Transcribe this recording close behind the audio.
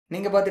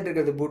நீங்க பார்த்துட்டு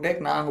இருக்கிறது பூடெக்.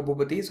 நான் உங்க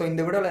பூபதி. ஸோ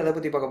இந்த வீடியோவில் எதை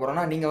பற்றி பார்க்க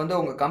போறோம்னா, நீங்க வந்து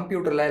உங்க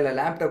கம்ப்யூட்டர்ல இல்லை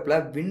லேப்டாப்ல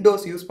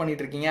விண்டோஸ் யூஸ்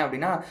பண்ணிட்டு இருக்கீங்க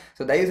அப்படின்னா,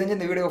 ஸோ தயவு செஞ்சு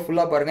இந்த வீடியோ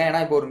ஃபுல்லாக பாருங்க.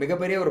 ஏன்னா இப்போ ஒரு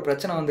மிகப்பெரிய ஒரு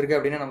பிரச்சனை வந்திருக்கு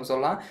அப்படின்னு நம்ம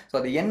சொல்லலாம். ஸோ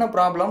அது என்ன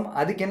ப்ராப்ளம்,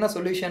 அதுக்கு என்ன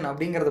சொல்யூஷன்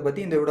அப்படிங்கிறத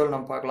பற்றி இந்த வீடியோவில்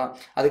நம்ம பார்க்கலாம்.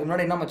 அதுக்கு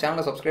முன்னாடி நம்ம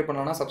சேனலை சப்ஸ்கிரைப்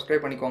பண்ணணும்னா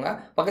சப்ஸ்கிரைப் பண்ணிக்கோங்க.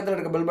 பக்கத்தில்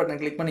இருக்க பெல்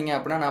பட்டன் கிளிக் பண்ணீங்க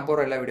அப்படின்னா நான்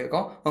போகிற எல்லா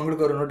வீடியோக்கும்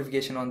உங்களுக்கு ஒரு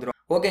நோட்டிஃபிகேஷன் வந்துடும்.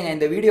 ஓகேங்க,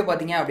 இந்த வீடியோ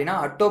பார்த்தீங்க அப்படின்னா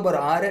அக்டோபர்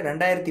 6,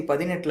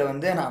 2018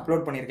 வந்து நான்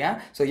அப்லோட் பண்ணியிருக்கேன்.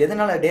 ஸோ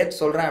எதனால டேட்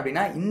சொல்கிறேன்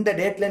அப்படின்னா, இந்த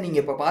டேட்டில்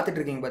நீங்கள் இப்போ பார்த்துட்டு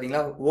இருக்கீங்க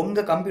பார்த்தீங்களா,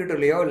 உங்கள்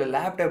கம்ப்யூட்டர்லையோ இல்லை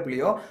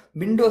லேப்டாப்லையோ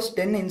விண்டோஸ்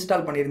 10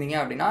 இன்ஸ்டால் பண்ணியிருந்தீங்க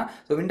அப்படின்னா,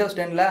 ஸோ விண்டோஸ்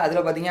 10ல்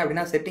அதில் பார்த்தீங்க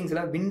அப்படின்னா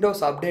செட்டிங்ஸில்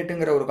விண்டோஸ்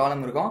அப்டேட்டுங்கிற ஒரு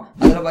காலம் இருக்கும்.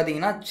 அதில்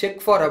பார்த்தீங்கன்னா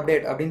செக் ஃபார்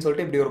அப்டேட் அப்படின்னு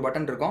சொல்லிட்டு இப்படி ஒரு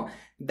பட்டன் இருக்கும்.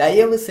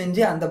 தயவு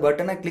செஞ்சு அந்த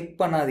பட்டனை கிளிக்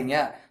பண்ணாதீங்க.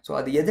 ஸோ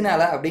அது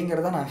எதனால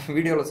அப்படிங்கிறத நான்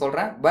வீடியோவில்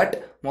சொல்கிறேன். பட்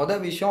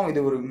மொதல் விஷயம், இது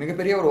ஒரு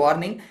மிகப்பெரிய ஒரு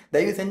வார்னிங்.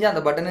 தயவு செஞ்சு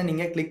அந்த பட்டனை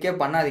நீங்கள் கிளிக்கே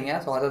பண்ணாதீங்க.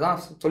 ஸோ அதை தான்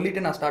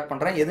சொல்லிட்டு நான் ஸ்டார்ட்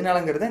பண்ணுறேன்.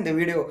 எதனாலங்கிறத இந்த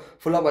வீடியோ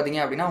ஃபுல்லாக பார்த்தீங்க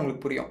அப்படின்னா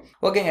உங்களுக்கு புரியும்.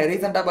 ஓகேங்க,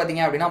 ரீசெண்டாக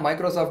பார்த்தீங்க அப்படின்னா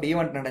மைக்ரோசாஃப்ட்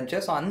ஈவெண்ட் நடந்துச்சு.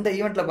 ஸோ அந்த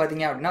ஈவெண்ட்டில்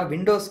பார்த்தீங்க அப்படின்னா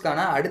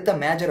விண்டோஸ்க்கான அடுத்த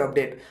மேஜர்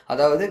அப்டேட்,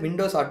 அதாவது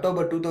விண்டோஸ்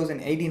அக்டோபர்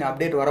 2018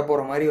 அப்டேட்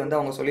வரப்போகிற மாதிரி வந்து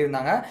அவங்க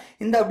சொல்லியிருந்தாங்க.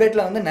 இந்த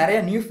அப்டேட்டில் வந்து நிறைய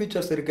நியூ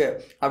ஃபீச்சர்ஸ் இருக்குது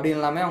அப்படின்னு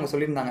எல்லாமே அவங்க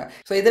சொல்லியிருந்தாங்க.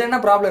 ஸோ இதில்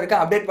என்ன ப்ராப்ளம்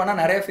இருக்குது, அப்டேட்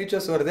பண்ணால் நிறைய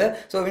ஃபீச்சர்ஸ் வருது.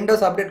 ஸோ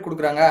விண்டோஸ் அப்டேட்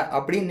கொடுக்குறாங்க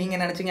அப்படின்னு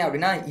நீங்கள் நினச்சிங்க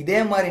அப்படின்னா, இதே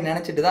மாதிரி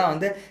நினச்சிட்டு தான்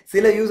வந்து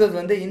சில யூசர்ஸ்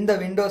வந்து இந்த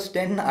விண்டோஸ்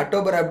 10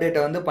 அக்டோபர்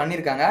அப்டேட்டை வந்து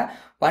பண்ணியிருக்காங்க.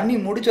 பண்ணி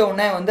முடிச்ச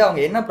உடனே வந்து அவங்க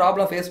என்ன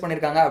ப்ராப்ளம் ஃபேஸ்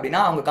பண்ணியிருக்காங்க அப்படின்னா,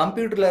 அவங்க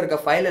கம்ப்யூட்டரில் இருக்க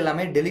ஃபைல்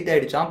எல்லாமே டெலிட்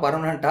ஆகிடுச்சான்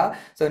பர்மனெண்ட்டாக.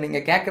 ஸோ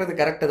நீங்கள் கேட்குறது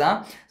கரெக்டு தான்.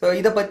 ஸோ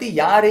இதை பற்றி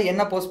யார்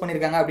என்ன போஸ்ட்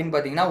பண்ணியிருக்காங்க அப்படின்னு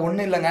பார்த்தீங்கன்னா,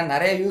 ஒன்றும் இல்லைங்க,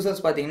 நிறைய யூசர்ஸ்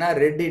பார்த்தீங்கன்னா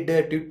ரெட்டிட்டு,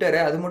 ட்விட்டரு,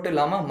 அது மட்டும்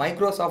இல்லாமல்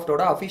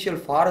மைக்ரோசாஃப்டோட அஃபிஷியல்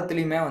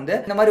ஃபாரத்துலையுமே வந்து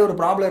இந்த மாதிரி ஒரு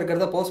ப்ராப்ளம்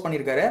இருக்கிறத போஸ்ட்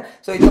பண்ணியிருக்காரு.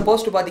 ஸோ இந்த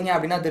போஸ்ட் பார்த்தீங்க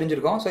அப்படின்னா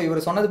தெரிஞ்சிருக்கும். ஸோ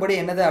இவர் சொன்னதுபடி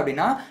என்னது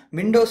அப்படின்னா,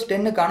 விண்டோஸ்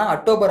 10க்கான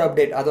அக்டோபர்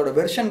அப்டேட், அதோட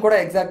வெர்ஷன் கூட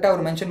எக்ஸாக்டாக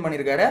அவர் மென்ஷன்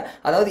பண்ணியிருக்காரு.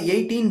 அதாவது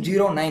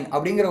 1809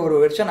 அப்படிங்கிற ஒரு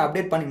வெர்ஷன்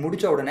அப்டேட் பண்ணி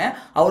முடிச்ச உடனே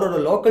அவரோட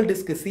லோக்கல்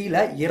டிஸ்க் சில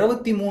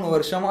 23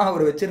 வருஷமா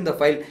அவர் வச்சிருந்த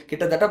ஃபைல்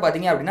கிட்டத்தட்ட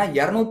பாத்தீங்க அப்படின்னா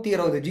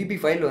 220 GB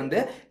ஃபைல் வந்து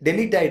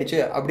டெலீட்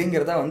ஆயிடுச்சு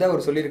அப்படிங்கிறத வந்து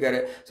அவர்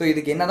சொல்லியிருக்காரு. ஸோ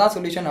இதுக்கு என்னதான்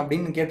சொல்யூஷன்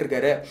அப்படின்னு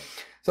கேட்டிருக்காரு.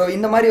 ஸோ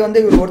இந்த மாதிரி வந்து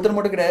இவர் ஒருத்தர்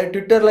மட்டும் கிடையாது,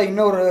 ட்விட்டரில்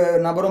இன்னொரு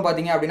நபரும்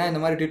பார்த்தீங்க அப்படின்னா இந்த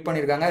மாதிரி ட்வீட்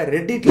பண்ணியிருக்காங்க.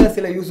 ரெட்டிட்டில்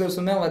சில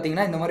யூசர்ஸுமே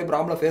பார்த்தீங்கன்னா இந்த மாதிரி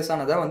ப்ராப்ளம் ஃபேஸ்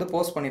ஆனதை வந்து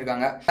போஸ்ட்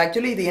பண்ணியிருக்காங்க.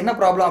 ஆக்சுவலி இது என்ன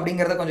ப்ராப்ளம்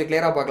அப்படிங்கிறத கொஞ்சம்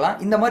கிளியராக பார்க்கலாம்.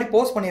 இந்த மாதிரி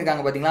போஸ்ட்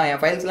பண்ணியிருக்காங்க பார்த்தீங்களா,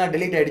 என் ஃபைல்ஸ்லாம்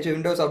டெலிட் ஆயிடுச்சு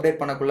விண்டோஸ் அப்டேட்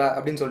பண்ணக்குள்ள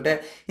அப்படின்னு சொல்லிட்டு.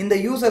 இந்த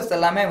யூசர்ஸ்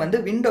எல்லாமே வந்து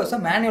விண்டோஸை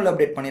மேனுவல்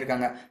அப்டேட்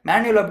பண்ணியிருக்காங்க.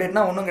 மேனுவல்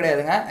அப்டேட்னா ஒன்றும்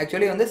கிடையாதுங்க.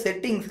 ஆக்சுவலி வந்து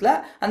செட்டிங்ஸில்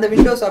அந்த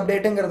விண்டோஸ்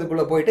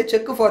அப்டேட்டுங்கிறதுக்குள்ளே போயிட்டு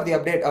செக் ஃபார் தி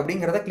அப்டேட்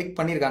அப்படிங்கிறத கிளிக்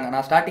பண்ணியிருக்காங்க.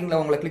 நான் ஸ்டார்டிங்கில்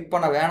உங்களை கிளிக்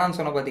பண்ண வேணாம்னு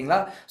சொன்ன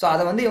பார்த்தீங்களா, ஸோ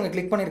அதை வந்து இவங்க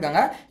கிளிக்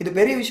பண்ணியிருக்காங்க. இது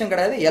பெரிய விஷயம்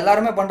கிடையாது,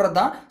 எல்லாருமே பண்றது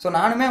தான். ஸோ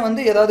நானுமே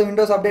வந்து ஏதாவது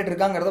விண்டோஸ் அப்டேட்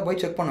இருக்காங்கிறத போய்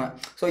செக் பண்ணுவேன்.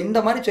 ஸோ இந்த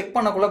மாதிரி செக்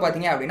பண்ணக்குள்ள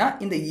பார்த்தீங்க அப்படின்னா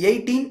இந்த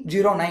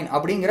 1809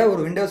 அப்படிங்கிற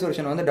ஒரு விண்டோஸ்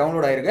வெர்ஷன் வந்து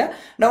டவுன்லோட் ஆயிருக்கு.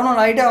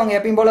 டவுன்லோட் ஆகிட்டு அவங்க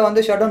எப்பயும் போல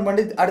வந்து ஷட் டவுன்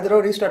பண்ணி அடுத்த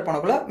தடவை ரீஸ்டார்ட்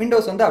பண்ணக்குள்ள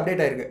விண்டோஸ் வந்து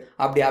அப்டேட் ஆயிருக்கு.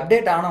 அப்படி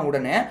அப்டேட் ஆன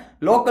உடனே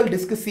லோக்கல்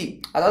டிஸ்க் சி,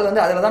 அதாவது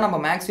வந்து அதில் தான் நம்ம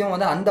மேக்ஸிமம்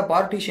வந்து அந்த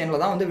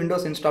பார்ட்டிஷனில் தான் வந்து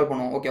விண்டோஸ் இன்ஸ்டால்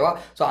பண்ணுவோம். ஓகேவா?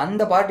 ஸோ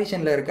அந்த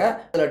பார்ட்டிஷனில் இருக்க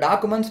அதில்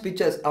டாக்குமெண்ட்ஸ்,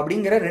 பிக்சர்ஸ்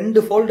அப்படிங்கிற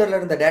 2 ஃபோல்டரில்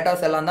இருந்த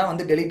டேட்டாஸ் எல்லாம் தான்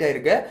வந்து டெலிட்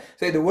ஆயிருக்கு.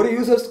 ஸோ இது ஒரு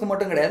யூசர்ஸ்க்கு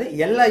மட்டும் கிடையாது,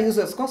 எல்லா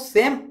யூசர்ஸ்க்கும்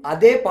சேம்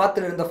அதே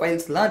பாத்தில் இருந்த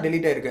ஃபைல்ஸ்லாம்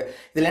டெலிட் ஆயிருக்கு.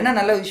 இதில் என்ன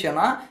நல்ல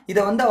விஷயம்னா,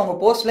 இதை வந்து அவங்க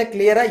போஸ்ட்ல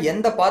கிளியரா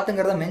எந்த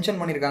பாத்துங்கிறத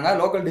மென்ஷன் பண்ணியிருக்காங்க.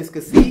 லோக்கல் டிஸ்க்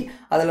சி,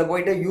 அதில்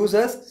போயிட்டு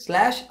யூசர்ஸ்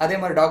ஸ்லாஷ் அதே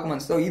மாதிரி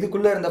டாக்குமெண்ட்ஸ், ஸோ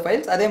இதுக்குள்ள இருந்த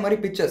ஃபைல்ஸ், அதே மாதிரி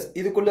பிக்சர்ஸ்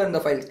இதுக்குள்ள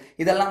இருந்த ஃபைல்ஸ்,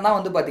 இதெல்லாம் தான்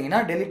வந்து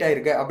பார்த்தீங்கன்னா டெலிட்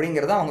ஆயிருக்கு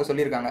அப்படிங்கிறத அவங்க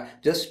சொல்லியிருக்காங்க.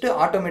 ஜஸ்ட்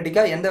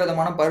ஆட்டோமேட்டிக்காக எந்த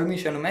விதமான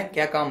பர்மிஷனுமே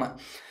கேட்காம.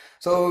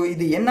 ஸோ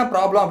இது என்ன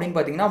ப்ராப்ளம் அப்படின்னு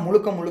பார்த்தீங்கன்னா,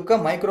 முழுக்க முழுக்க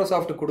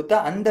மைக்ரோசாஃப்ட் கொடுத்த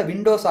அந்த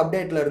விண்டோஸ்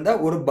அப்டேட்டில் இருந்த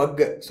ஒரு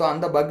பக். ஸோ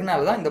அந்த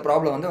பக்னால தான் இந்த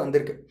ப்ராப்ளம் வந்து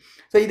வந்திருக்கு.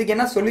 ஸோ இதுக்கு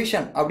என்ன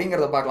சொல்யூஷன்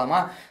அப்படிங்கிறத பார்க்கலாமா?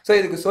 ஸோ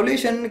இதுக்கு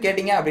சொல்யூஷன்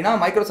கேட்டிங்க அப்படின்னா,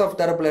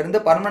 மைக்ரோசாஃப்ட் தரப்புல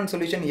இருந்து பர்மனன்ட்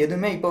சொல்யூஷன்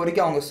எதுவுமே இப்போ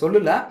வரைக்கும் அவங்க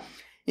சொல்லலை.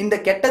 இந்த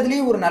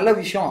கெட்டதுலேயும் ஒரு நல்ல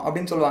விஷயம்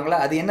அப்படின்னு சொல்லுவாங்களே,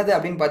 அது என்னது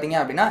அப்படின்னு பார்த்தீங்க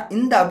அப்படின்னா,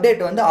 இந்த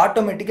அப்டேட் வந்து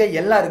ஆட்டோமேட்டிக்காக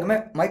எல்லாருக்குமே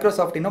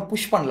மைக்ரோசாஃப்ட் இன்னும்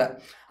புஷ் பண்ணல.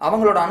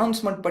 அவங்களோட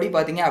அனௌன்ஸ்மெண்ட் படி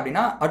பார்த்தீங்க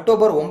அப்படின்னா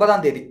அக்டோபர்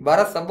 9 வர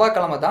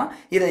செவ்வாய்க்கிழமை தான்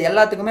இதை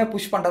எல்லாத்துக்குமே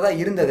புஷ் பண்ணுறதா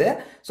இருந்தது.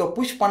 ஸோ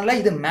புஷ் பண்ணல,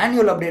 இது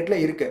மேனுவல்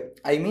அப்டேட்டில் இருக்குது.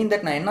 ஐ மீன்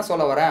தட் நான் என்ன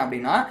சொல்ல வரேன்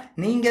அப்படின்னா,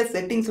 நீங்கள்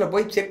செட்டிங்ஸில்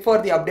போய் செக்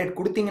ஃபார் தி அப்டேட்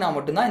கொடுத்தீங்கன்னா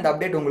மட்டும்தான் இந்த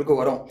அப்டேட் உங்களுக்கு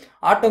வரும்,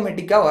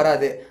 ஆட்டோமேட்டிக்காக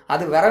வராது.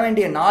 அது வர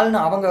வேண்டிய நாள்னு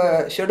அவங்க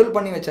ஷெடியூல்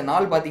பண்ணி வச்ச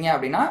நாள் பார்த்தீங்க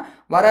அப்படின்னா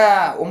வர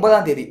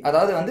 9,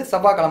 அதாவது வந்து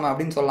செவ்வாய்க்கிழமை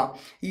அப்படின்னு சொல்லலாம்.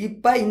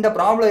 இப்போ இந்த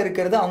ப்ராப்ளம்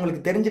இருக்கிறது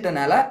அவங்களுக்கு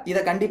தெரிஞ்சிட்டனால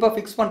இதை கண்டிப்பாக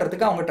ஃபிக்ஸ்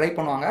பண்ணுறதுக்கு அவங்க ட்ரை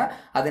பண்ணுவாங்க.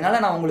 அதனால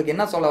நான் உங்களுக்கு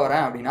என்ன சொல்ல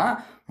வரேன் அப்படின்னா,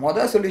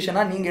 மொதல்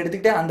சொல்யூஷனாக நீங்கள்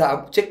எடுத்துக்கிட்டு அந்த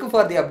செக்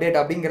ஃபார் தி அப்டேட்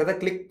அப்படிங்கிறத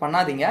கிளிக்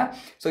பண்ணாதீங்க.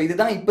 ஸோ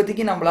இதுதான்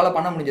இப்போதைக்கு நம்மளால்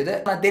பண்ண முடிஞ்சது.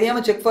 நான்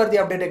தெரியாமல் செக் ஃபார் தி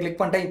அப்டேட்டை கிளிக்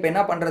பண்ணிட்டேன், இப்போ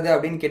என்ன பண்ணுறது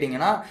அப்படின்னு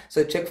கேட்டிங்கன்னா,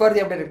 ஸோ செக் ஃபார்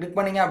தி அப்டேட்டை கிளிக்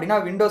பண்ணிங்க அப்படின்னா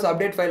விண்டோஸ்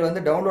அப்டேட் ஃபைல்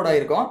வந்து டவுன்லோட்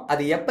ஆகிருக்கும்.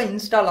 அது எப்போ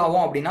இன்ஸ்டால்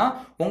ஆகும் அப்படின்னா,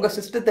 உங்கள்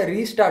சிஸ்டத்தை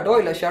ரீஸ்டார்ட்டோ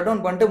இல்லை ஷட்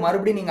டவுன் பண்ணிட்டு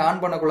மறுபடியும் நீங்கள்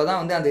ஆன் பண்ணக்குள்ள தான்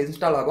வந்து அந்த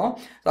இன்ஸ்டால் ஆகும்.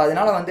 ஸோ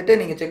அதனால் வந்துட்டு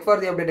நீங்கள் செக்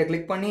ஃபார் தி அப்டேட்டை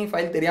கிளிக் பண்ணி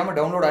ஃபைல் தெரியாமல்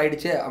டவுன்லோட்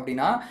ஆகிடுச்சு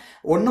அப்படின்னா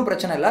ஒன்றும்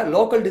பிரச்சனை இல்லை.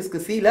 லோக்கல் டிஸ்க்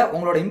சியில்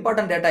உங்களோட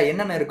இம்பார்ட்டன்ட் டேட்டா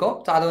என்னென்ன இருக்கோ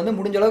ஸோ அதை வந்து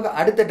முடிஞ்ச அளவுக்கு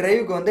அடுத்த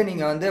டிரைவுக்கு வந்து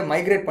நீங்கள் வந்து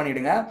மைக்ரேட் செப்பரேட்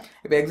பண்ணிவிடுங்க.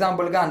 இப்போ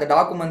எக்ஸாம்பிளுக்கு அந்த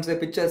டாக்குமெண்ட்ஸு,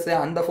 பிக்சர்ஸு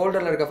அந்த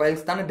ஃபோல்டரில் இருக்க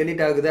ஃபைல்ஸ் தானே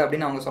டெலிட் ஆகுது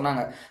அப்படின்னு அவங்க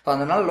சொன்னாங்க. ஸோ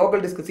அதனால்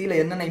லோக்கல் டிஸ்க் சியில்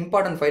என்னென்ன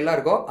இம்பார்ட்டன்ட் ஃபைலாக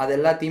இருக்கோ அது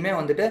எல்லாத்தையுமே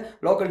வந்துட்டு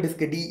லோக்கல்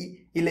டிஸ்க் டி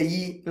இல்லை இ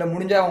இல்லை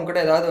முடிஞ்சால் அவங்ககிட்ட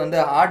ஏதாவது வந்து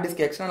hard disk,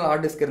 external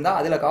hard disk இருந்தால்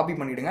அதில் காப்பி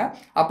பண்ணிவிடுங்க.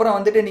 அப்புறம்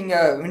வந்துட்டு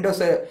நீங்கள்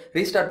விண்டோஸை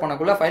ரீஸ்டார்ட்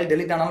பண்ணக்குள்ள ஃபைல்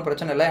டெலிட் ஆனாலும்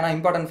பிரச்சனை இல்லை. ஏன்னா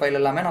இம்பார்ட்டன்ட் ஃபைல்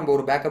எல்லாமே நம்ம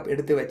ஒரு பேக்கப்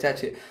எடுத்து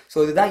வச்சாச்சு. ஸோ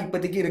இதுதான்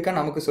இப்போதைக்கு இருக்க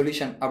நமக்கு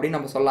சொல்யூஷன் அப்படின்னு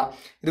நம்ம சொல்லலாம்.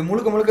 இது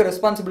முழுக்க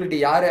ரெஸ்பான்சிபிலிட்டி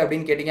யார்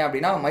அப்படின்னு கேட்டிங்க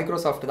அப்படின்னா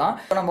மைக்ரோசாஃப்ட் தான்.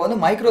 ஸோ நம்ம வந்து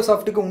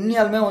மைக்ரோசாஃப்ட்டுக்கு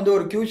உண்மையாலுமே வந்து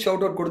ஒரு ஹியூஜ்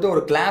ஷவுட் அவுட் கொடுத்து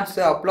ஒரு கிளாப்ஸ்,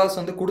 அப்ளாஸ்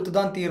வந்து கொடுத்து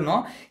தான்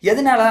தீரணும்.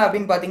 எதனால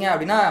அப்படின்னு பார்த்தீங்க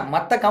அப்படின்னா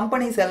மற்ற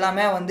கம்பெனிஸ்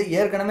எல்லாமே வந்து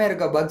ஏற்கனவே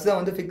இருக்க பக்ஸை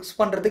வந்து ஃபிக்ஸ்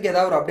பண்ணுறதுக்கு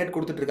ஏதாவது ஒரு அப்டேட்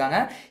கொடுத்துட்டு இருக்காங்க.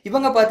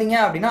 இவங்க பார்த்தீங்க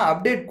அப்படின்னா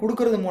அப்டேட்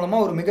கொடுக்கறது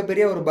மூலமாக ஒரு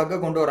மிகப்பெரிய ஒரு பக்கை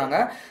கொண்டு வராங்க.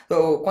 ஸோ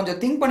கொஞ்சம்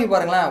திங்க் பண்ணி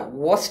பாருங்களேன்,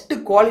 ஒஸ்ட்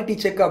குவாலிட்டி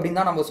செக் அப்படின்னு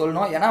தான் நம்ம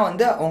சொல்லணும். ஏன்னா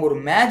வந்து அவங்க ஒரு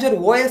மேஜர்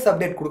ஓஎஸ்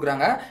அப்டேட்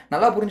கொடுக்குறாங்க.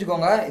 நல்லா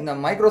புரிஞ்சுக்கோங்க, இந்த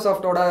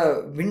மைக்ரோசாஃப்டோட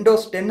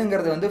விண்டோஸ்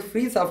 10ங்கிறது வந்து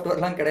ஃப்ரீ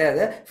சாஃப்ட்வேர்லாம்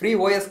கிடையாது, ஃப்ரீ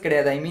ஓஎஸ்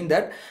கிடையாது. ஐ மீன்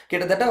தட்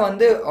கிட்டத்தட்ட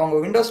வந்து அவங்க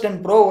விண்டோஸ் 10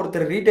 ப்ரோ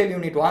ஒருத்தர் ரீட்டைல்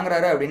யூனிட்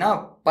வாங்குறாரு அப்படின்னா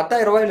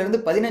 10,000 ரூபாயிலிருந்து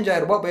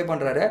 15,000 ரூபாய் பே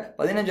பண்ணுறாரு.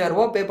 15,000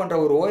 ரூபாய் பே பண்ணுற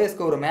ஒரு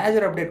ஓஎஸ்க்கு ஒரு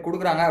மேஜர் அப்டேட்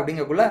கொடுக்குறாங்க.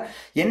 அப்படிங்கக்குள்ள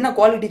என்ன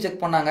குவாலிட்டி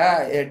செக் பண்ணாங்க,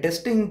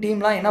 டெஸ்டிங்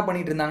டீம்லாம் என்ன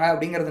பண்ணிட்டு இருந்தாங்க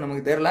அப்படிங்கிறது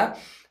நமக்கு தெரியல.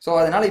 ஸோ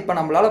அதனால் இப்போ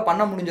நம்மளால்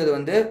பண்ண முடிஞ்சது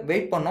வந்து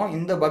வெயிட் பண்ணோம்.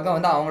 இந்த பக்கை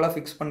வந்து அவங்களா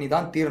ஃபிக்ஸ் பண்ணி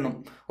தான் தீரணும்.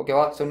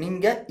 ஓகேவா? ஸோ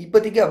நீங்கள்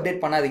இப்போதைக்கு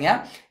அப்டேட் பண்ணாதீங்க.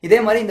 இதே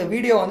மாதிரி இந்த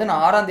வீடியோ வந்து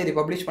நான் 6ஆம் தேதி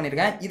பப்ளிஷ்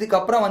பண்ணியிருக்கேன்.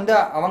 இதுக்கப்புறம் வந்து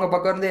அவங்க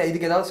பக்கம் இருந்து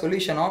இதுக்கு ஏதாவது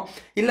சொல்யூஷனோ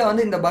இல்லை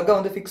வந்து இந்த பக்கை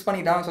வந்து ஃபிக்ஸ்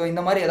பண்ணிட்டாங்க, ஸோ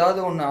இந்த மாதிரி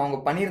ஏதாவது ஒன்று அவங்க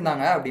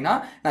பண்ணியிருந்தாங்க அப்படின்னா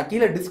நான்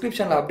கீழே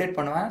டிஸ்கிரிப்ஷனில் அப்டேட்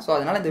பண்ணுவேன். ஸோ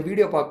அதனால் இந்த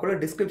வீடியோ பார்க்கக்குள்ள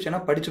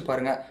டிஸ்கிரிப்ஷனை படித்து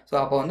பாருங்கள். ஸோ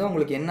அப்போ வந்து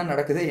உங்களுக்கு என்ன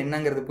நடக்குது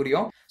என்னங்கிறது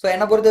புரியும். ஸோ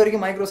என்னை பொறுத்த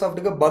வரைக்கும்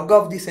மைக்ரோசாஃப்ட்டுக்கு பக்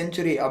ஆஃப் தி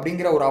செஞ்சுரி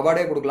அப்படிங்கிற ஒரு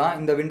அவார்டே கொடுக்கலாம்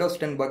இந்த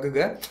விண்டோஸ் 10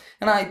 பக்குக்கு.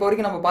 ஏன்னா இப்போ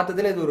வரைக்கும் நம்ம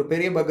பார்த்ததுல இது ஒரு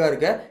பெரிய பக்கா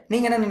இருக்கு.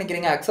 நீங்க என்ன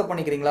நினைக்கிறீங்க? அக்செப்ட்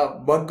பண்ணிக்கிறீங்களா?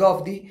 பக்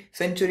ஆஃப் தி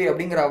செஞ்சுரி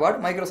அப்படிங்கிற அவார்ட்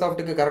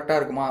மைக்ரோசாஃப்ட்டுக்கு கரெக்டா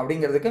இருக்குமா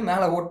அப்படிங்கிறதுக்கு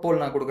மேலே ஓட் போல்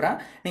நான் கொடுக்குறேன்,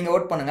 நீங்க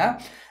ஓட் பண்ணுங்க.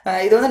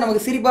 இது வந்து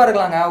நமக்கு சிரிப்பா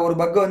இருக்கலாங்க, ஒரு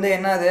பக் வந்து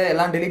என்னது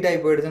எல்லாம் டெலிட் ஆகி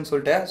போயிடுதுன்னு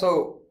சொல்லிட்டு. ஸோ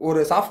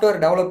ஒரு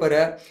சாஃப்ட்வேர்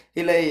டெவலப்பரு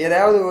இல்லை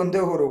ஏதாவது வந்து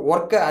ஒரு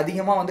ஒர்க்கை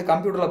அதிகமாக வந்து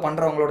கம்ப்யூட்டரில்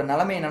பண்ணுறவங்களோட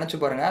நிலைமையை நினச்சி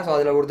பாருங்க. ஸோ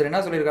அதில் ஒருத்தர்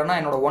என்ன சொல்லியிருக்காருன்னா,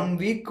 என்னோட 1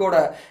 வீக்கோட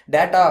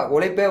டேட்டா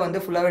உழைப்பே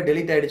வந்து ஃபுல்லாகவே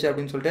டெலிட் ஆகிடுச்சு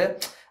அப்படின்னு சொல்லிட்டு.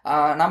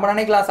 நம்ம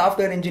நினைக்கலாம்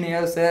சாஃப்ட்வேர்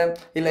இன்ஜினியர்ஸு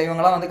இல்லை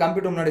இவங்கெல்லாம் வந்து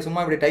கம்ப்யூட்டர் முன்னாடி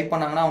சும்மா இப்படி டைப்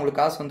பண்ணாங்கன்னா அவங்களுக்கு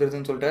காசு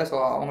வந்துருதுன்னு சொல்லிட்டு. ஸோ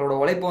அவங்களோட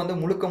உழைப்பு வந்து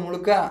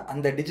முழுக்க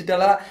அந்த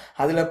டிஜிட்டலாக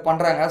அதில்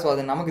பண்ணுறாங்க. ஸோ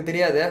அது நமக்கு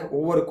தெரியாது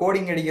ஒவ்வொரு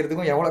கோடிங்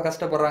அடிக்கிறதுக்கும் எவ்வளோ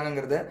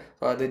கஷ்டப்படுறாங்கிறது.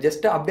 ஸோ அது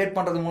ஜஸ்ட் அப்டேட்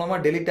பண்ணுறது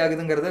மூலமாக டெலிட்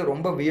ஆகுதுங்கிறது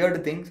ரொம்ப வியர்டு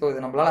திங். ஸோ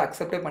இது நம்மளால்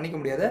அக்செப்டே பண்ணிக்க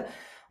முடியாது.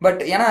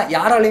 பட் ஏன்னா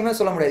யாராலையுமே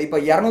சொல்ல முடியாது. இப்போ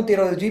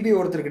 220 GB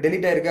ஒருத்தருக்கு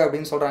டெலிட் ஆயிருக்கு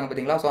அப்படின்னு சொல்கிறாங்க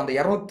பார்த்தீங்களா. ஸோ அந்த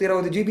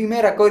 220 GBயுமே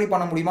ரெக்கவரி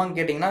பண்ண முடியுமான்னு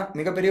கேட்டிங்கன்னா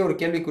மிகப்பெரிய ஒரு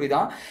கேள்விக்குறி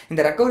தான்.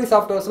 இந்த ரெக்கவரி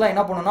சாஃப்ட்வேர்ஸ்லாம்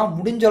என்ன பண்ணணும்னா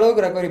முடிஞ்ச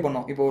அளவுக்கு ரெக்கவரி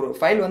பண்ணும். இப்போ ஒரு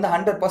ஃபைல் வந்து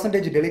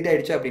 100% டெலிட்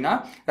ஆயிடுச்சு அப்படின்னா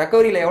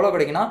ரெக்கவரியில் எவ்வளோ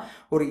கிடைக்குன்னா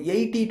ஒரு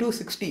 80 to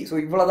 60. ஸோ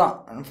இவ்வளோ தான்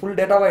ஃபுல்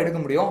டேட்டாவாக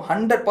எடுக்க முடியும்.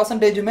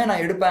 100%மே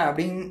நான் எடுப்பேன்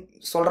அப்படின்னு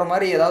சொல்கிற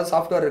மாதிரி ஏதாவது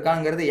சாஃப்ட்வேர்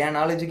இருக்காங்கிறது என்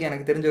நாலேஜுக்கு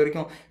எனக்கு தெரிஞ்ச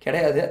வரைக்கும்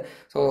கிடையாது.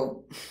 ஸோ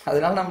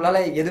அதனால நம்மளால்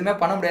எதுவுமே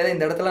பண்ண முடியாது.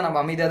 இந்த இடத்துல நம்ம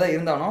அமைதியாக தான்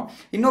இருந்தாலும்.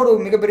 இன்னொரு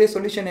மிகப்பெரிய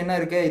சொல்யூஷன் என்ன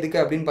இருக்குது இதுக்கு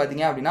அப்படின்னு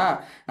பார்த்தீங்க அப்படின்னா,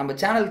 நம்ம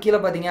சேனல் கீழே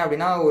பார்த்தீங்க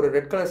அப்படின்னா ஒரு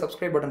ரெட் கலர்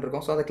சப்ஸ்கிரைப் பட்டன்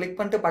இருக்கும். ஸோ அதை கிளிக்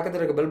பண்ணிட்டு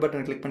பக்கத்தில் இருக்க பெல்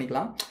பட்டன் கிளிக்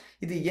பண்ணிக்கலாம்.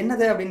 இது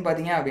என்னது அப்படின்னு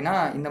பார்த்தீங்க அப்படின்னா,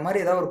 இந்த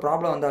மாதிரி ஏதாவது ஒரு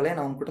ப்ராப்ளம் வந்தாலே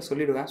நான் உங்ககிட்ட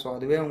சொல்லிவிடுவேன். ஸோ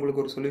அதுவே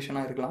உங்களுக்கு ஒரு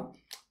சொல்யூஷனாக இருக்கலாம்.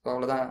 ஸோ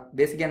அவ்வளோதான்,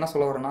 பேசிக்காக என்ன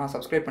சொல்ல வரேன்னா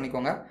சப்ஸ்கிரைப்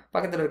பண்ணிக்கோங்க,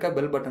 பக்கத்தில் இருக்க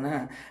பெல் பட்டனை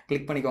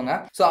கிளிக் பண்ணிக்கோங்க.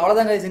 ஸோ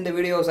அவ்வளோதான் கைஸ் இந்த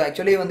வீடியோஸ்.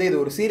 ஆக்சுவலி வந்து இது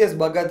ஒரு சீரியஸ்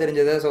பக்காக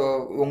தெரிஞ்சது. ஸோ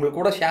உங்களுக்கு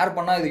கூட ஷேர்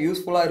பண்ணால் இது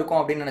யூஸ்ஃபுல்லாக இருக்கும்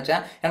அப்படின்னு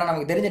நினச்சேன். ஏன்னா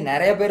நமக்கு தெரிஞ்ச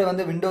நிறைய பேர்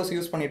வந்து விண்டோஸ்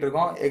யூஸ் பண்ணிட்டு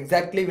இருக்கோம்.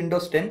 Exactly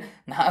Windows 10.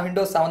 நான்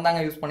விண்டோஸ் 7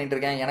 தாங்க யூஸ் பண்ணிட்டு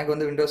இருக்கேன். எனக்கு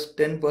வந்து விண்டோஸ்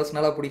 10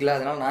 பர்சனலாக பிடிக்கல,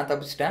 அதனால் நான்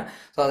தப்பிச்சிட்டேன்.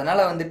 ஸோ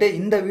அதனால் வந்துட்டு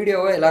இந்த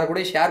வீடியோவை எல்லாரும்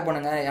கூட ஷேர்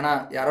பண்ணுங்கள். ஏன்னா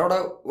யாரோட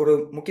ஒரு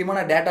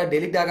முக்கியமான டேட்டா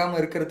டெலிட்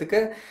ஆகாமல்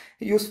இருக்கிறதுக்கு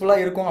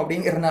யூஸ்ஃபுல்லாக இருக்கும்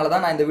அப்படிங்கிறதுனால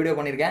தான் நான் இந்த வீடியோ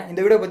பண்ணியிருக்கேன். இந்த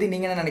வீடியோ பற்றி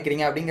நீங்கள் என்ன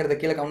நினைக்கிறீங்க அப்படிங்கிறத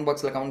கீழே கமெண்ட்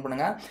பாக்ஸில் கமெண்ட்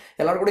பண்ணுங்கள்.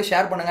 எல்லாரும் கூட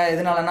ஷேர் பண்ணுங்கள்.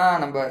 எதனாலனா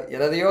நம்ம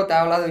எதையோ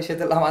தேவையில்லாத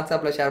விஷயத்தெல்லாம்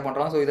வாட்ஸ்அப்பில் ஷேர்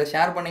பண்ணுறோம். ஸோ இதை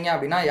ஷேர் பண்ணிங்க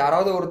அப்படின்னா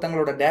யாராவது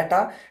ஒருத்தங்களோட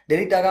டேட்டா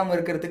டெலிட் ஆகாமல்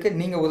இருக்கிறதுக்கு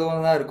நீங்கள்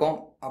உதவுவதாக இருக்கும்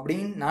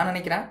அப்படின்னு நான்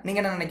நினைக்கிறேன்.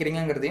 நீங்கள் என்ன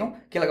நினைக்கிறீங்கிறதையும்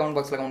கீழே கமெண்ட்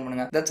பாக்ஸில் கமெண்ட்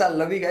பண்ணுங்கள். That's all.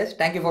 Love you guys.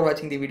 Thank you for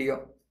வாட்சிங் தி வீடியோ.